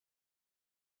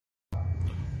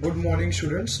Good morning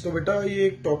students. तो बेटा ये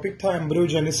एक टॉपिक था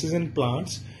एम्ब्रियोजेनेसिस इन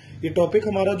प्लांट्स। ये टॉपिक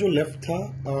हमारा जो लेफ्ट था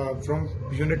from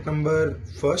unit number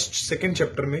first second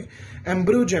chapter में,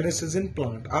 एम्ब्रियोजेनेसिस इन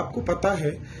प्लांट। आपको पता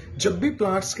है जब भी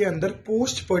प्लांट्स के अंदर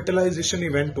पोस्ट फर्टिलाइजेशन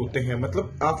इवेंट होते हैं,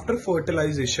 मतलब आफ्टर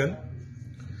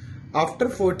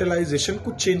फर्टिलाइजेशन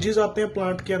कुछ चेंजेस आते हैं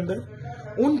प्लांट के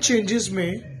अंदर। उन चेंजेस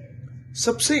में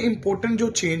सबसे इंपॉर्टेंट जो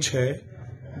चेंज है,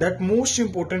 that most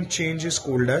important change is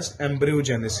called as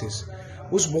embryogenesis.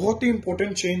 उस बहुत ही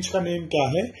इंपॉर्टेंट चेंज का नेम क्या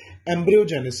है?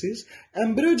 एम्ब्रियोजेनेसिस।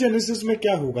 एम्ब्रियोजेनेसिस में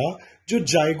क्या होगा, जो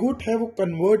जाइगोट है वो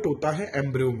कन्वर्ट होता है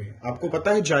एम्ब्रियो में। आपको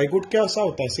पता है जाइगोट क्या ऐसा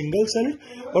होता है? सिंगल सेल,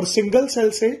 और सिंगल सेल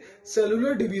से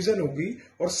सेलुलर डिवीजन होगी,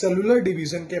 और सेलुलर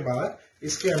डिवीजन के बाद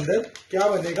इसके अंदर क्या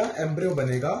बनेगा? एम्ब्रियो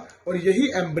बनेगा, और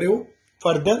यही एम्ब्रियो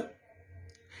फर्दर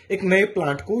एक नए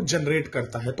प्लांट को जनरेट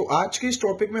करता है। तो आज के इस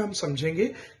टॉपिक में हम समझेंगे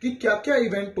कि क्या क्या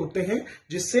इवेंट होते हैं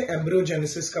जिससे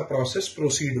एम्ब्रियोजेनेसिस का प्रोसेस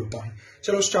प्रोसीड होता है।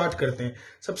 चलो स्टार्ट करते हैं।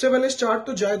 सबसे पहले स्टार्ट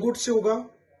तो जाइगोट से होगा।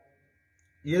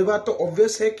 ये बात तो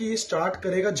ऑब्वियस है कि ये स्टार्ट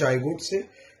करेगा जाइगोट से।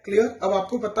 क्लियर? अब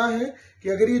आपको पता है कि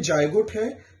अगर ये जाइगोट है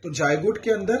तो जाइगोट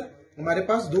के अंदर हमारे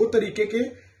पास दो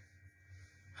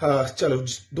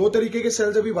तरीके के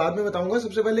सेल्स अभी बाद में बताऊंगा।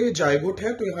 सबसे पहले ये जाइगोट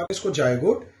है तो यहां पे इसको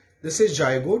जाइगोट, दिस इज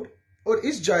जाइगोट, और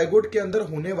इस जाइगोट के अंदर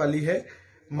होने वाली है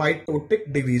माइटोटिक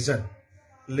डिवीजन।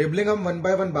 लेबलिंग हम वन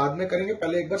बाय वन बाद में करेंगे,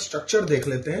 पहले एक बार स्ट्रक्चर देख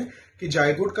लेते हैं कि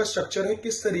जाइगोट का स्ट्रक्चर है,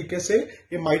 किस तरीके से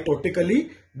ये माइटोटिकली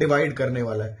डिवाइड करने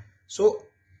वाला है।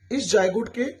 इस जाइगोट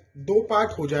के दो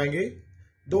पार्ट हो जाएंगे,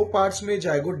 दो पार्ट्स में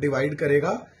जाइगोट डिवाइड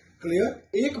करेगा। क्लियर?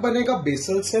 एक बनेगा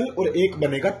बेसल सेल और एक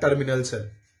बनेगा टर्मिनल सेल।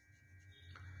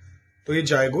 तो ये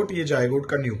जाइगोट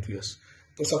का न्यूक्लियस।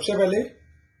 तो सबसे पहले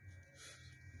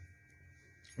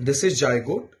दिस इज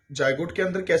जाइगोट। जाइगोट के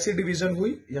अंदर कैसी डिवीजन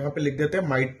हुई, यहां पे लिख देते हैं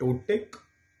माइटोटिक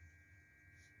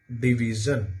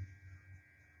डिवीजन।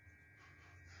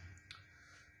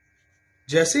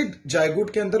 जैसे जाइगोट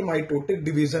के अंदर माइटोटिक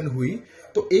डिवीजन हुई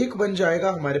तो एक बन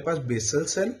जाएगा हमारे पास basal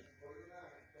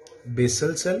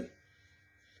cell,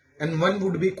 and one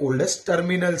would be called as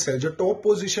terminal cell. जो टॉप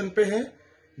पोजीशन पे है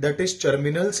दैट इज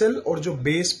टर्मिनल सेल, और जो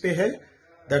बेस पे है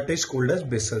that is called as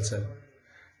basal cell.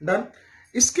 Done.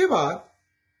 इसके बाद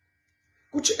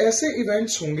कुछ ऐसे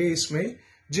इवेंट्स होंगे इसमें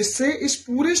जिससे इस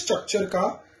पूरे स्ट्रक्चर का,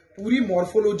 पूरी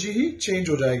मॉर्फोलॉजी ही चेंज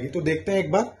हो जाएगी। तो देखते हैं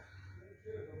एक बार।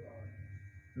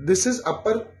 दिस इज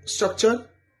अपर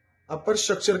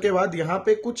स्ट्रक्चर के बाद यहां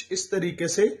पे कुछ इस तरीके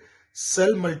से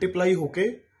सेल मल्टीप्लाई होके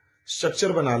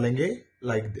स्ट्रक्चर बना लेंगे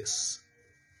लाइक दिस।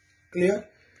 क्लियर?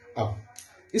 अब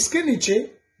इसके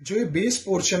नीचे जो ये बेस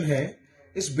पोर्शन है,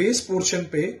 इस बेस पोर्शन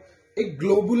पे एक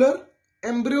ग्लोबुलर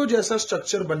एम्ब्रियो जैसा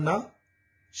स्ट्रक्चर बनना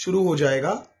शुरू हो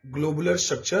जाएगा, globular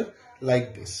structure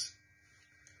like this.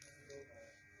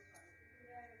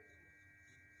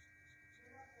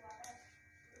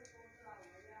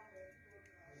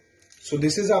 So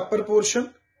this is upper portion,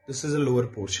 this is a lower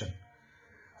portion.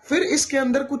 फिर इसके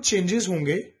अंदर कुछ चेंजेस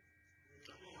होंगे,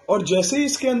 और जैसे ही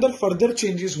इसके अंदर फर्दर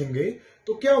चेंजेस होंगे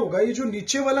तो क्या होगा, ये जो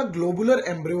नीचे वाला ग्लोबुलर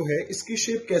एम्ब्रियो है इसकी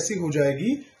शेप कैसी हो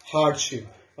जाएगी? Heart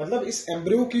shape. मतलब इस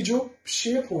एम्ब्रियो की जो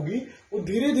शेप होगी वो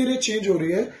धीरे धीरे चेंज हो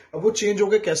रही है। अब वो चेंज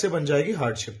होकर कैसे बन जाएगी?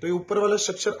 Heart shape. तो ये ऊपर वाला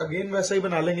स्ट्रक्चर अगेन वैसा ही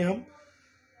बना लेंगे हम।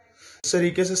 इस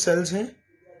तरीके से सेल्स हैं।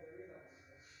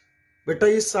 बेटा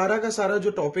ये सारा का सारा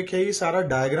जो टॉपिक है ये सारा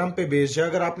डायग्राम पे बेस्ड है।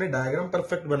 अगर आपने डायग्राम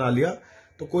परफेक्ट बना लिया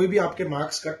तो कोई भी आपके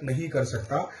मार्क्स कट नहीं कर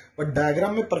सकता, बट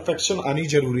डायग्राम में परफेक्शन आनी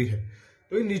जरूरी है।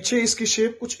 तो ये नीचे इसकी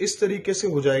शेप कुछ इस तरीके से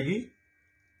हो जाएगी,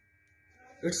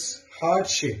 इट्स हार्ट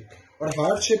शेप। और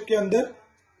हार्ट शेप के अंदर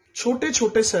छोटे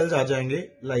छोटे सेल्स आ जाएंगे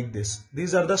like this.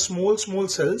 These are the small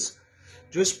cells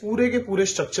जो इस पूरे के पूरे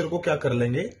स्ट्रक्चर को क्या कर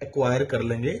लेंगे? एक्वायर कर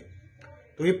लेंगे।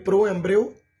 तो ये प्रो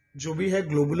एम्ब्रियो जो भी है,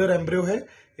 ग्लोबुलर एम्ब्रियो है,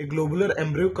 ये ग्लोबुलर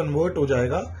एम्ब्रियो कन्वर्ट हो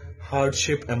जाएगा हार्ट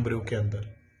शेप एम्ब्रियो के अंदर।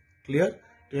 क्लियर?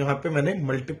 तो यहां पे मैंने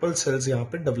मल्टीपल सेल्स यहां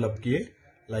पे डेवलप किए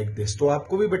लाइक दिस। तो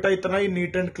आपको भी बेटा इतना ही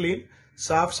नीट एंड क्लीन,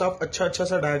 साफ साफ अच्छा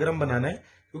सा डायग्राम बनाना है,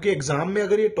 क्योंकि एग्जाम में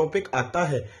अगर ये टॉपिक आता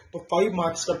है तो 5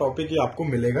 मार्क्स का टॉपिक ये आपको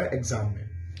मिलेगा एग्जाम में।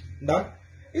 डन।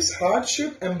 इस हार्ट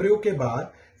शेप एम्ब्रियो के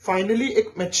बाद फाइनली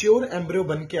एक मैच्योर एम्ब्रियो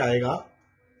बन के आएगा,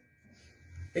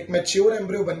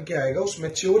 उस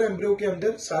मैच्योर एम्ब्रियो के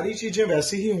अंदर सारी चीजें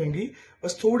वैसी ही होंगी,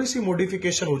 बस थोड़ी सी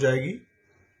मॉडिफिकेशन हो जाएगी।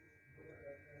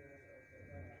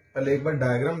 पहले एक बार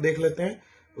डायग्राम देख लेते हैं,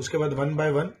 उसके बाद वन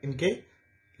बाय वन इनके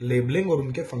लेबलिंग और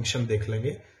उनके फंक्शन देख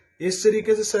लेंगे। इस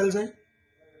तरीके से सेल्स हैं।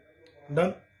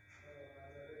 डन।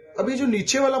 अभी जो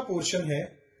नीचे वाला पोर्शन है,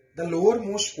 द लोअर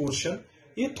मोस्ट पोर्शन,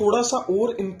 ये थोड़ा सा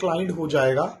और इंक्लाइंड हो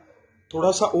जाएगा,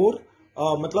 थोड़ा सा और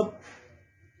मतलब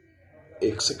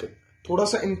एक सेकेंड, थोड़ा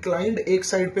सा इंक्लाइंड एक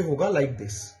साइड पे होगा लाइक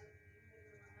दिस।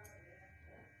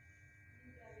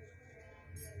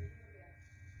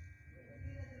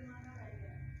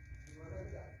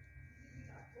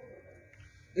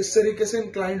 इस तरीके से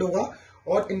इंक्लाइंड होगा,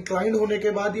 और इंक्लाइंड होने के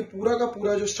बाद ये पूरा का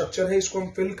पूरा जो स्ट्रक्चर है इसको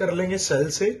हम फिल कर लेंगे सेल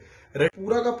से।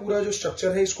 पूरा का पूरा जो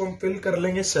स्ट्रक्चर है इसको हम फिल कर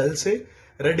लेंगे सेल से।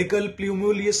 रेडिकल,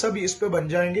 प्ल्यूम्यूल, ये सब इस पे बन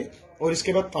जाएंगे, और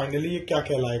इसके बाद फाइनली ये क्या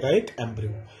कहलाएगा, एक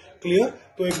एम्ब्रियो। क्लियर?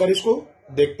 तो एक बार इसको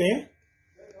देखते हैं।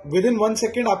 विद इन 1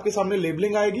 सेकेंड आपके सामने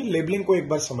लेबलिंग आएगी, लेबलिंग को एक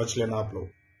बार समझ लेना आप लोग।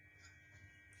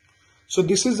 So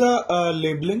this is a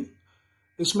labelling.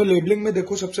 इसमें लेबलिंग में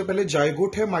देखो, सबसे पहले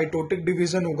जाइगोट है, माइटोटिक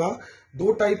डिवीजन होगा,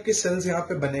 2 टाइप के सेल्स यहां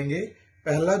पे बनेंगे।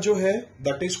 पहला जो है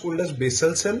that is called as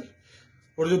basal cell,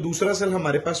 और जो दूसरा सेल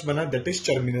हमारे पास बना दैट इज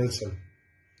टर्मिनल सेल।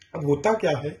 अब होता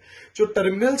क्या है, जो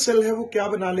टर्मिनल सेल है वो क्या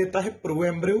बना लेता है, प्रो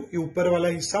एम्ब्रियो, ये ऊपर वाला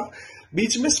हिस्सा,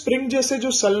 बीच में स्प्रिंग जैसे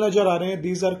जो सेल नजर आ रहे हैं,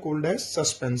 these are called as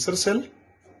suspensor cell.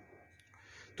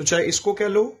 तो चाहे इसको कह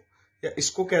लो या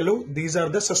इसको कह लो, these are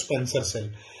the suspensor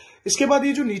cell. इसके बाद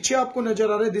ये जो नीचे आपको नजर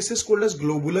आ रहा है, this is called as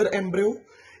globular embryo.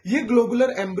 ये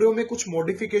ग्लोबुलर एम्ब्रियो में कुछ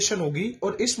मॉडिफिकेशन होगी,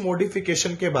 और इस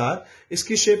मॉडिफिकेशन के बाद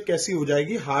इसकी शेप कैसी हो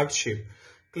जाएगी, हार्ट शेप।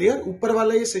 क्लियर? ऊपर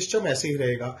वाला ये सिस्टम ऐसे ही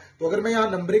रहेगा। तो अगर मैं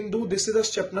यहां नंबरिंग दूं, this is the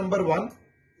step number 1,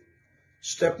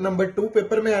 step number 2,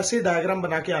 paper में ऐसे डायग्राम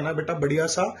बना के आना बेटा बढ़िया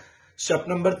सा, स्टेप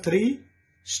नंबर 3,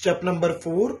 स्टेप नंबर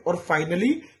 4, और फाइनली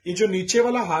ये जो नीचे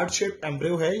वाला हार्ट शेप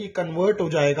एम्ब्रियो है ये कन्वर्ट हो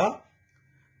जाएगा,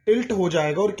 टिल्ट हो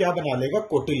जाएगा, और क्या बना लेगा,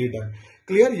 कोटिलीडन।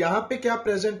 क्लियर? यहां पे क्या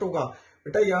प्रेजेंट होगा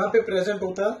बेटा, यहां पे प्रेजेंट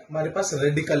होता है हमारे पास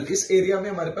रेडिकल, इस एरिया में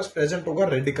हमारे पास प्रेजेंट होगा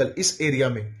रेडिकल, इस एरिया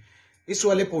में, इस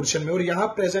वाले पोर्शन में, और यहां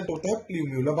प्रेजेंट होता है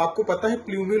प्ल्यूम्यूल। अब आपको पता है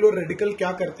प्ल्यूम्यूल और रेडिकल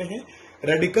क्या करते हैं,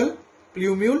 radical,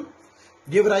 plumule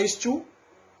give rise to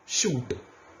shoot.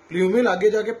 Plumule आगे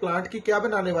जाके प्लांट की क्या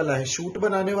बनाने वाला है, शूट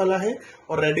बनाने वाला है,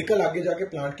 और रेडिकल आगे जाके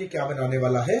प्लांट की क्या बनाने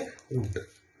वाला है, रूट।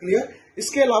 क्लियर?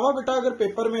 इसके अलावा बेटा अगर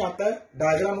पेपर में आता है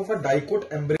diagram of a dicot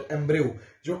embryo,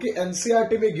 जो कि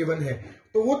एनसीईआरटी में गिवन है,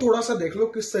 तो वो थोड़ा सा देख लो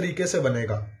किस तरीके से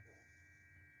बनेगा।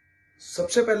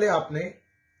 सबसे पहले आपने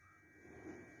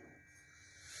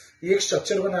ये एक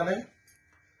स्ट्रक्चर बनाना है,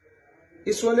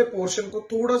 इस वाले पोर्शन को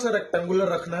थोड़ा सा रेक्टेंगुलर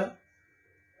रखना है,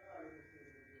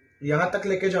 यहां तक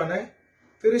लेके जाना है,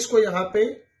 फिर इसको यहां पे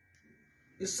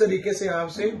इस तरीके से यहां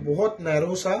से बहुत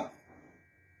नैरो सा,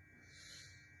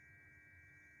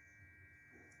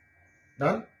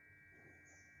 डन।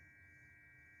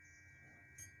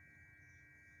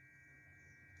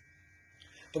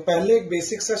 तो पहले एक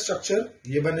बेसिक सा स्ट्रक्चर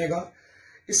ये बनेगा।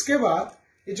 इसके बाद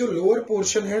ये जो लोअर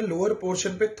पोर्शन है, लोअर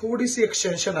पोर्शन पे थोड़ी सी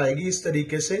एक्सटेंशन आएगी इस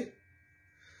तरीके से,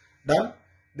 done.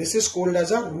 This is called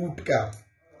as a root cap,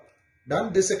 done.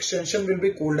 This extension will be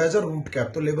called as a root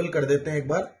cap. तो लेबल कर देते हैं एक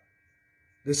बार,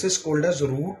 this is called as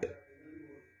root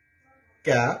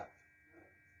cap.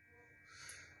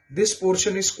 This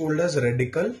portion is called as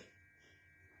radical,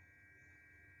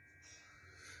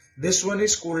 this one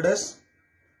is called as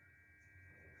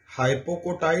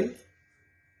hypocotyl.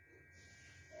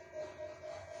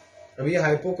 अब ये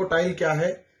hypocotyl क्या है,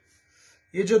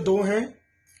 ये जो दो हैं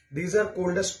these are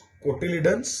called as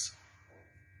cotyledons.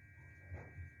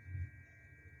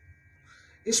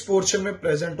 इस पोर्शन में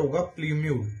प्रेजेंट होगा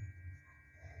प्ल्यूम्यूल।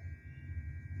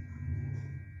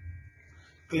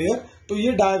 क्लियर? तो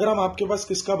ये डायग्राम आपके पास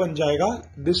किसका बन जाएगा,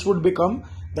 this would become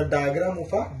the diagram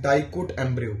of a dicot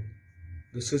embryo.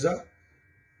 This is a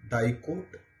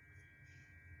dicot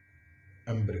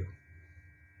embryo.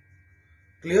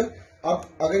 Clear?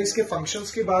 अब अगर इसके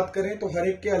फंक्शंस की बात करें तो हर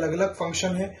एक के अलग अलग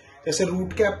फंक्शन है। जैसे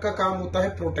रूट कैप का काम होता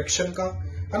है प्रोटेक्शन का,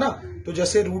 है ना, तो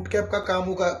जैसे रूट कैप का काम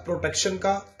होगा प्रोटेक्शन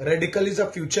का। Radical is a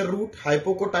future root.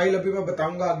 Hypocotyl अभी मैं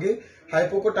बताऊंगा आगे।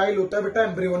 हाइपोकोटाइल होता है बेटा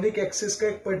एम्ब्रियोनिक एक्सिस का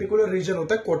एक पर्टिकुलर रीजन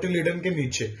होता है कोटिलीडन के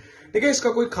नीचे, ठीक है, इसका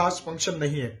कोई खास फंक्शन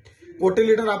नहीं है।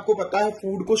 कोटिलीडन आपको पता है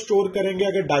फूड को स्टोर करेंगे।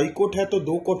 अगर डाइकोट है तो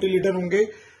 2 कोटिलीडन होंगे,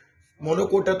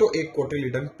 मोनोकोट है तो 1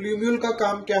 कोटिलीडन। प्ल्यूम्यूल का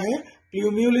काम क्या है,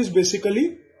 plumule is basically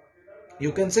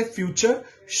you can say future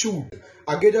shoot.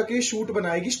 आगे जाके शूट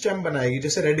बनाएगी, स्टेम बनाएगी,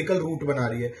 जैसे रेडिकल रूट बना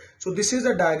रही है। So this is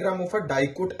the diagram of a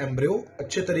dicot embryo.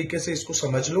 अच्छे तरीके से इसको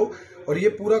समझ लो। और ये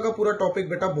पूरा का पूरा टॉपिक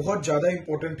बेटा बहुत ज्यादा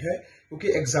इंपॉर्टेंट है,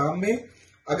 क्योंकि एग्जाम में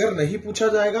अगर नहीं पूछा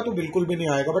जाएगा तो बिल्कुल भी नहीं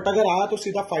आएगा, बट अगर आया तो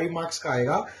सीधा 5 मार्क्स का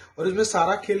आएगा। और इसमें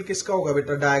सारा खेल किसका होगा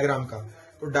बेटा, डायग्राम का।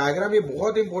 तो डायग्राम ये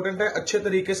बहुत इंपॉर्टेंट है, अच्छे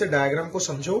तरीके से डायग्राम को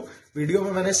समझो। वीडियो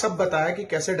में मैंने सब बताया कि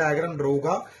कैसे डायग्राम ड्रॉ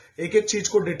होगा, एक एक चीज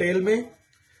को डिटेल में।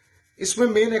 इसमें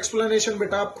मेन एक्सप्लेनेशन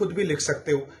बेटा आप खुद भी लिख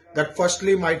सकते हो, that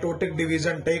firstly mitotic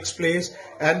division takes place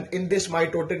and in this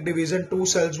mitotic division 2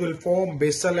 cells will form,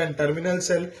 basal and terminal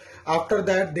cell. After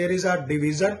that there is a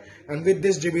division and with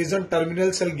this division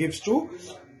terminal cell gives to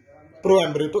pro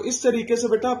embryo. तो इस तरीके से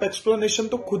बेटा आप explanation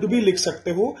तो खुद भी लिख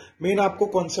सकते हो, मेन आपको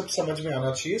कॉन्सेप्ट समझ में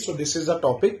आना चाहिए। So this is the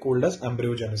topic called as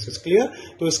embryogenesis. Clear?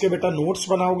 तो इसके बेटा नोट्स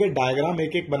बनाओगे, डायग्राम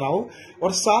एक एक बनाओ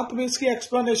और साथ में इसकी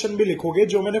एक्सप्लेनेशन भी लिखोगे।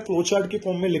 जो मैंने फ्लो चार्ट की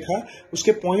फॉर्म में लिखा है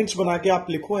उसके पॉइंट्स बना के आप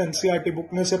लिखो, एनसीईआरटी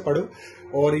बुक में से पढ़ो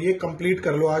और ये कंप्लीट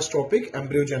कर लो आज टॉपिक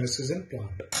एम्ब्रियोजेनेसिस इन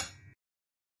प्लांट।